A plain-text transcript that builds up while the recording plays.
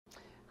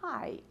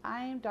Hi,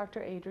 I'm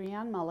Dr.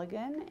 Adrienne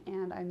Mulligan,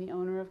 and I'm the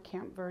owner of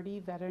Camp Verde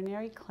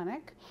Veterinary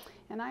Clinic,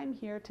 and I'm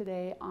here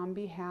today on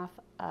behalf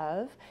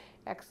of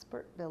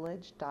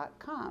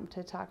expertvillage.com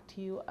to talk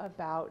to you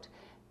about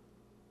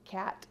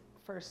cat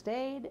first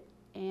aid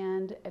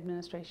and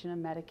administration of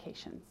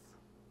medications.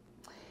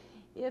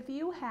 If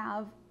you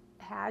have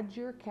had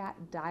your cat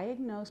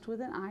diagnosed with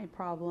an eye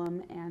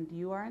problem and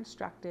you are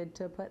instructed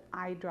to put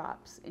eye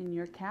drops in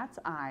your cat's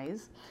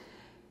eyes,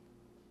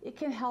 it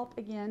can help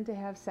again to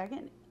have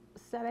second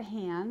set of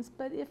hands,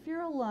 but if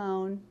you're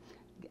alone,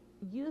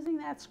 using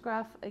that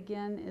scruff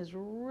again is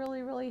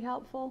really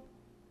helpful.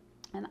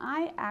 And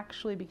I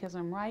actually, because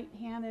I'm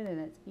right-handed and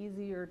it's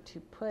easier to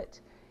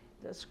put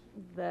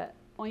the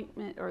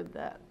ointment or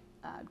the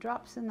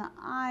drops in the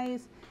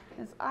eyes,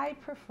 is I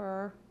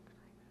prefer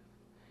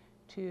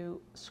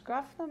to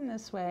scruff them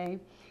this way,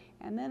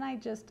 and then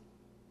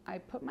I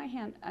put my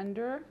hand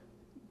under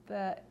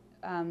the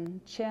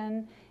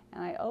chin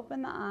and I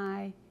open the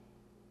eye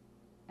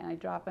and I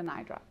drop an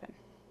eye drop in.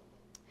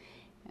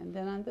 And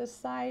then on this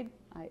side,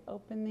 I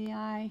open the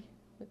eye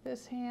with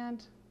this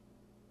hand,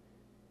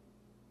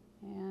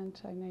 and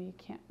I know you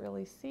can't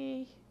really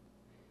see,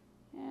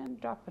 and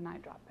drop an eye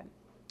drop in.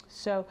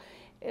 So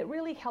it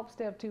really helps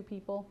to have two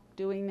people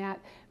doing that,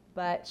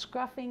 but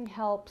scruffing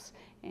helps,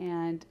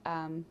 and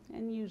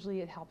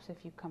usually it helps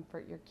if you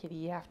comfort your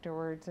kitty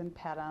afterwards and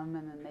pet them,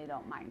 and then they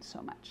don't mind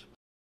so much.